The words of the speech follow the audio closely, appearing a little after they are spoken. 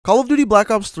Call of Duty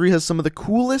Black Ops 3 has some of the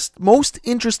coolest, most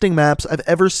interesting maps I've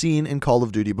ever seen in Call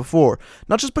of Duty before.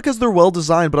 Not just because they're well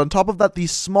designed, but on top of that,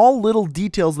 these small little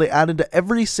details they add into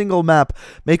every single map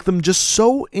make them just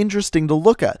so interesting to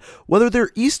look at. Whether they're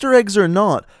Easter eggs or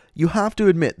not, you have to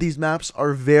admit these maps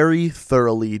are very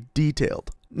thoroughly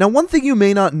detailed. Now, one thing you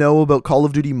may not know about Call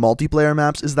of Duty multiplayer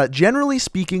maps is that generally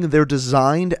speaking, they're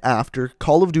designed after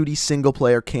Call of Duty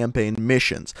single-player campaign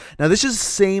missions. Now, this is the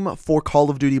same for Call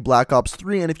of Duty Black Ops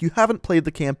 3, and if you haven't played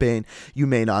the campaign, you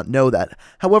may not know that.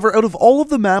 However, out of all of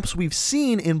the maps we've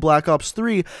seen in Black Ops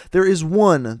 3, there is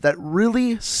one that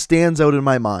really stands out in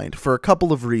my mind for a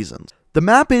couple of reasons. The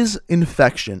map is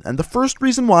Infection, and the first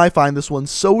reason why I find this one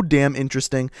so damn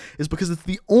interesting is because it's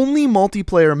the only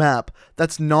multiplayer map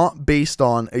that's not based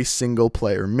on a single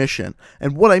player mission.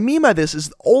 And what I mean by this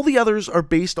is all the others are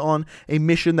based on a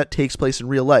mission that takes place in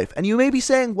real life. And you may be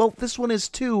saying, well, this one is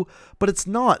too, but it's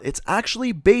not. It's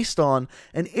actually based on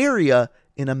an area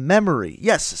in a memory.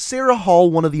 Yes, Sarah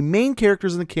Hall, one of the main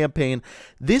characters in the campaign,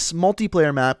 this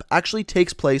multiplayer map actually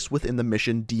takes place within the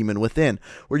mission Demon Within,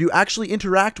 where you actually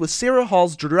interact with Sarah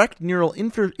Hall's direct neural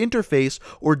interface,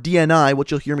 or DNI, which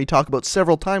you'll hear me talk about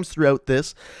several times throughout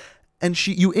this, and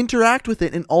you interact with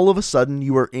it and all of a sudden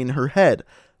you are in her head.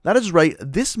 That is right,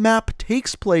 this map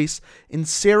takes place in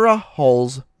Sarah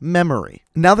Hall's memory.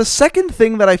 Now, the second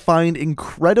thing that I find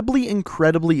incredibly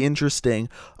interesting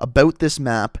about this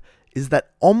map is that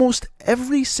almost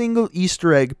every single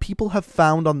Easter egg people have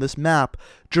found on this map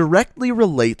directly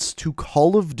relates to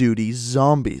Call of Duty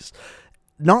zombies.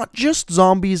 Not just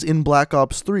zombies in Black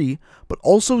Ops 3, but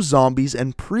also zombies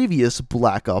in previous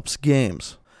Black Ops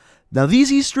games. Now, these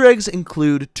Easter eggs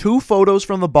include 2 photos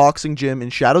from the boxing gym in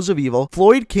Shadows of Evil,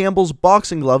 Floyd Campbell's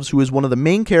boxing gloves, who is one of the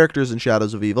main characters in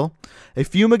Shadows of Evil, a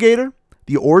fumigator,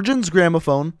 the Origins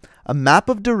gramophone, a map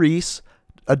of Doris,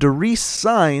 a Doris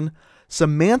sign,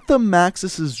 Samantha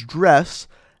Maxis's dress,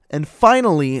 and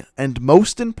finally, and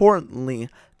most importantly,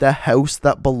 the house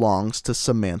that belongs to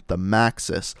Samantha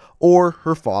Maxis, or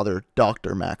her father,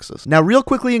 Dr. Maxis. Now, real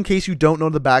quickly, in case you don't know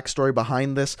the backstory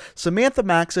behind this, Samantha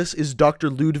Maxis is Dr.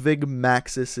 Ludwig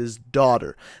Maxis's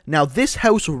daughter. Now, this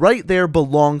house right there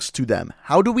belongs to them.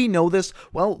 How do we know this?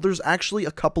 Well, there's actually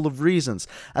a couple of reasons.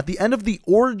 At the end of the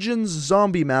Origins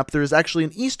zombie map, there is actually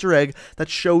an Easter egg that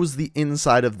shows the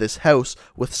inside of this house,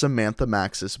 with Samantha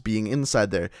Maxis being inside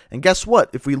there. And guess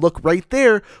what? If we look right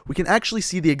there, we can actually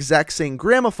see the exact same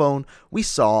gramophone we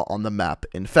saw on the map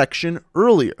Infection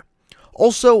earlier.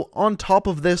 Also, on top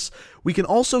of this, we can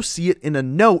also see it in a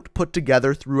note put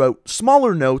together throughout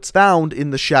smaller notes found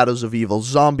in the Shadows of Evil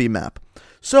zombie map.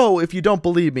 So, if you don't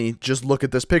believe me, just look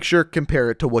at this picture,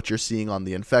 compare it to what you're seeing on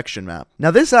the Infection map.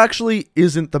 Now, this actually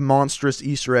isn't the monstrous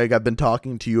Easter egg I've been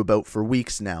talking to you about for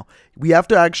weeks now. We have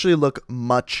to actually look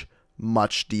much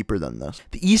deeper than this.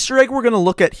 The Easter egg we're going to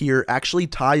look at here actually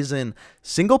ties in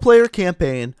single-player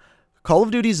campaign, Call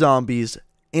of Duty Zombies,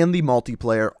 and the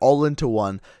multiplayer all into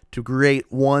one to create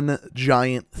one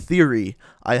giant theory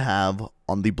I have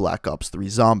on the Black Ops 3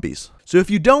 zombies. So if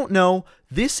you don't know,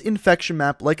 this Infection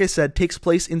map, like I said, takes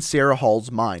place in Sarah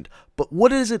Hall's mind. But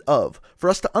what is it of? For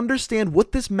us to understand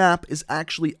what this map is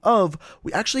actually of,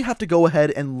 we actually have to go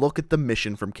ahead and look at the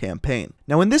mission from campaign.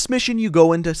 Now, in this mission, you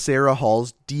go into Sarah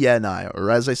Hall's DNI,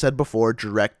 or as I said before,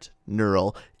 direct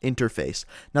neural interface.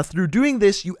 Now, through doing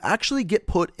this, you actually get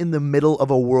put in the middle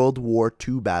of a World War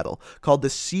II battle called the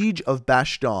Siege of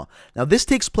Bastogne. Now, this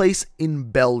takes place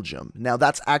in Belgium. Now,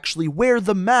 that's actually where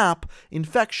the map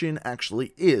Infection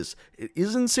actually is. It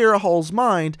is in Sarah Hall's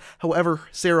mind. However,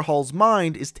 Sarah Hall's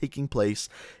mind is taking place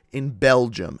in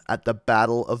Belgium at the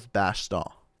Battle of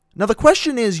Bastogne. Now, the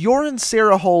question is, you're in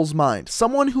Sarah Hall's mind,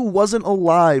 someone who wasn't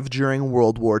alive during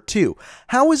World War II.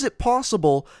 How is it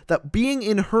possible that being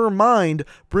in her mind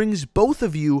brings both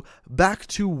of you back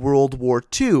to World War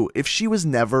II if she was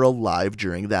never alive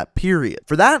during that period?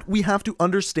 For that, we have to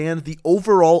understand the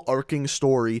overall arcing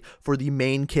story for the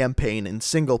main campaign in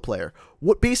single player.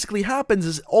 What basically happens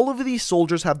is all of these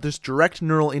soldiers have this direct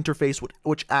neural interface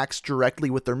which acts directly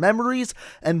with their memories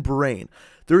and brain.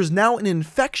 There is now an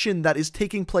infection that is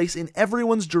taking place in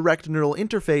everyone's direct neural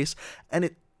interface, and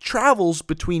it travels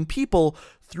between people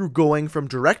through going from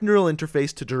direct neural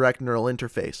interface to direct neural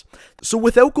interface. So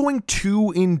without going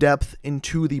too in-depth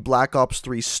into the Black Ops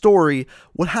 3 story,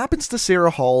 what happens to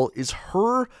Sarah Hall is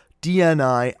her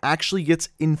DNI actually gets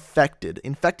infected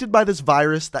by this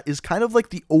virus that is kind of like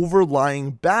the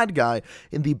overlying bad guy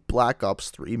in the Black Ops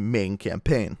 3 main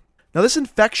campaign. Now, this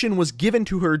infection was given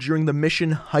to her during the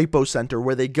mission Hypocenter,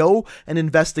 where they go and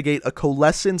investigate a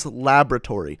coalescence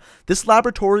laboratory. This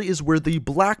laboratory is where the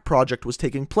Black Project was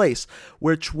taking place,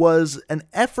 which was an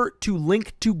effort to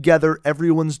link together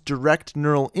everyone's direct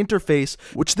neural interface,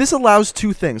 which this allows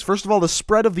two things. First of all, the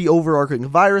spread of the overarching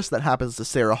virus that happens to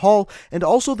Sarah Hall, and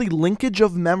also the linkage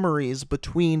of memories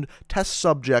between test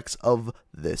subjects of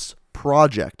this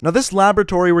project. Now, this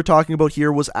laboratory we're talking about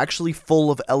here was actually full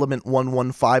of element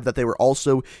 115 that they were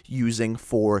also using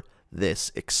for this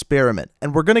experiment.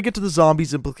 And we're going to get to the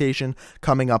zombies implication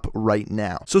coming up right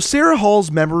now. So Sarah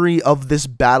Hall's memory of this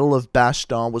Battle of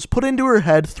Bastion was put into her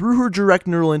head through her direct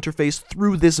neural interface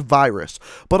through this virus.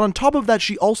 But on top of that,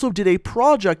 she also did a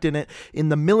project in it in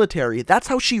the military. That's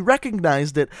how she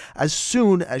recognized it as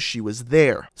soon as she was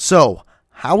there. So,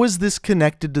 how is this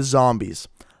connected to zombies?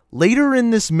 Later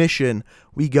in this mission,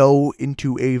 we go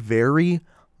into a very,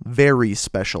 very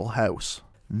special house.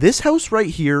 This house right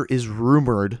here is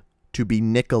rumored to be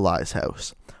Nikolai's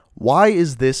house. Why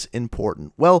is this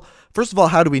important? Well, first of all,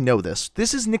 how do we know this?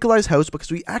 This is Nikolai's house because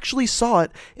we actually saw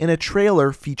it in a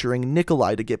trailer featuring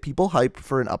Nikolai to get people hyped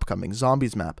for an upcoming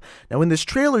zombies map. Now, in this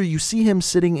trailer, you see him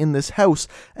sitting in this house,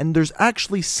 and there's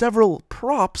actually several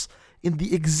props in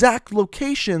the exact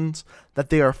locations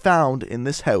that they are found in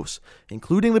this house,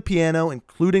 including the piano,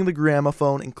 including the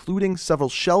gramophone, including several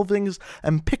shelvings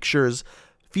and pictures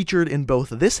featured in both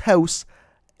this house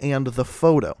and the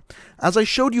photo. As I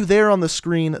showed you there on the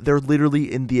screen, they're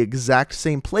literally in the exact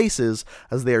same places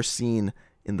as they are seen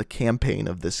in the campaign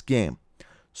of this game.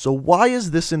 So why is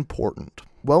this important?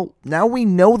 Well, now we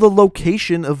know the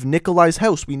location of Nikolai's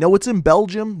house. We know it's in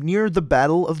Belgium near the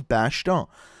Battle of Bastion.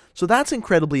 So that's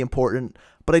incredibly important,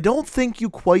 but I don't think you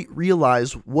quite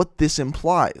realize what this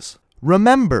implies.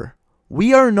 Remember,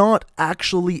 we are not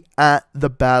actually at the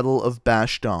Battle of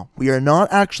Bastion. We are not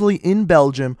actually in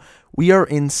Belgium. We are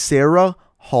in Sarah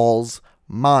Hall's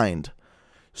mind.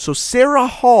 So Sarah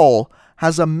Hall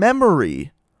has a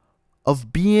memory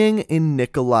of being in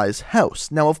Nikolai's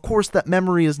house. Now, of course, that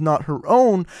memory is not her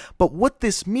own, but what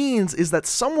this means is that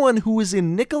someone who is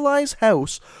in Nikolai's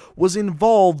house was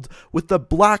involved with the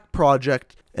Black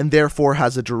Project and therefore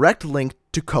has a direct link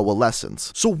to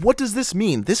coalescence. So what does this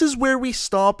mean? This is where we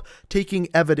stop taking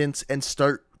evidence and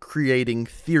start creating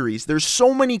theories. There's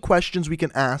so many questions we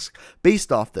can ask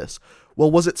based off this. Well,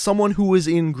 was it someone who was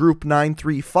in group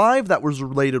 935 that was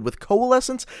related with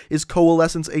Coalescence? Is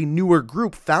Coalescence a newer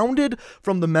group founded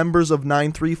from the members of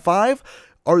 935?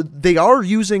 They are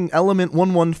using element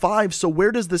 115, so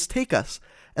where does this take us?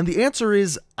 And the answer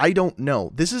is, I don't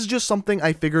know. This is just something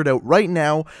I figured out right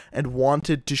now and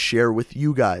wanted to share with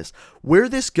you guys. Where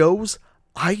this goes,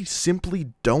 I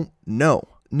simply don't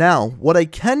know. Now, what I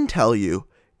can tell you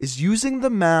is using the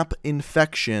map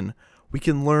Infection, we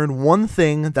can learn one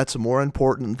thing that's more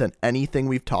important than anything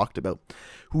we've talked about.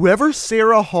 Whoever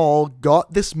Sarah Hall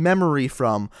got this memory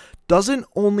from doesn't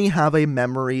only have a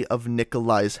memory of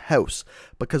Nikolai's house,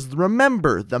 because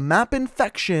remember, the map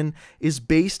Infection is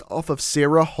based off of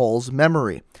Sarah Hall's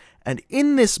memory, and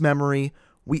in this memory,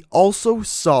 we also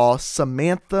saw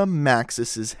Samantha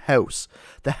Maxis's house,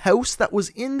 the house that was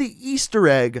in the Easter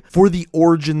egg for the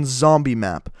Origins zombie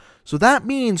map. So that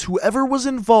means whoever was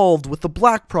involved with the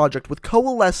Black Project, with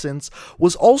Coalescence,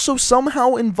 was also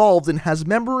somehow involved and has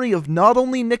memory of not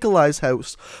only Nikolai's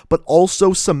house, but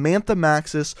also Samantha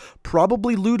Maxis,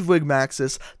 probably Ludwig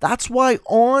Maxis. That's why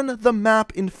on the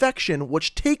map Infection,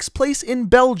 which takes place in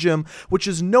Belgium, which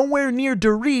is nowhere near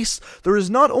Derice, there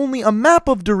is not only a map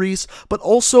of Derice, but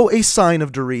also a sign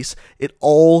of Derice. It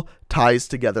all ties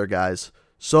together, guys.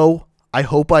 So I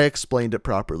hope I explained it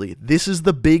properly. This is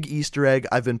the big Easter egg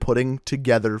I've been putting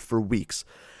together for weeks.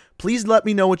 Please let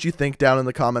me know what you think down in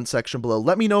the comment section below.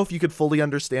 Let me know if you could fully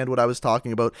understand what I was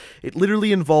talking about. It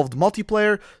literally involved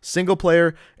multiplayer, single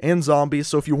player, and zombies,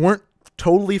 so if you weren't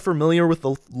totally familiar with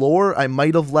the lore, I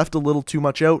might have left a little too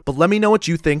much out, but let me know what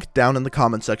you think down in the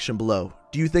comment section below.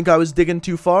 Do you think I was digging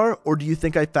too far, or do you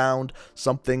think I found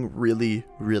something really,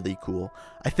 really cool?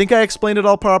 I think I explained it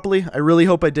all properly. I really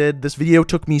hope I did. This video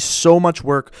took me so much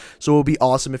work, so it would be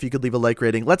awesome if you could leave a like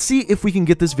rating. Let's see if we can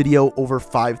get this video over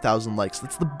 5,000 likes.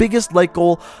 That's the biggest like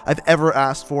goal I've ever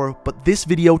asked for, but this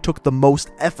video took the most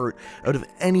effort out of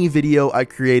any video I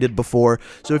created before.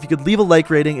 So if you could leave a like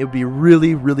rating, it would be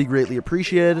really, really greatly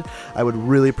appreciated. I would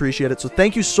really appreciate it. So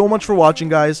thank you so much for watching,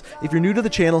 guys. If you're new to the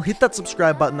channel, hit that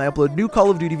subscribe button. I upload new Call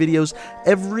of Duty videos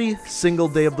every single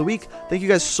day of the week. Thank you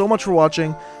guys so much for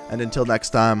watching, and until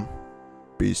next time,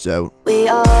 peace out. We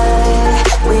are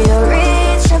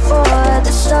reaching for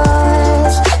the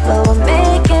stars, but we're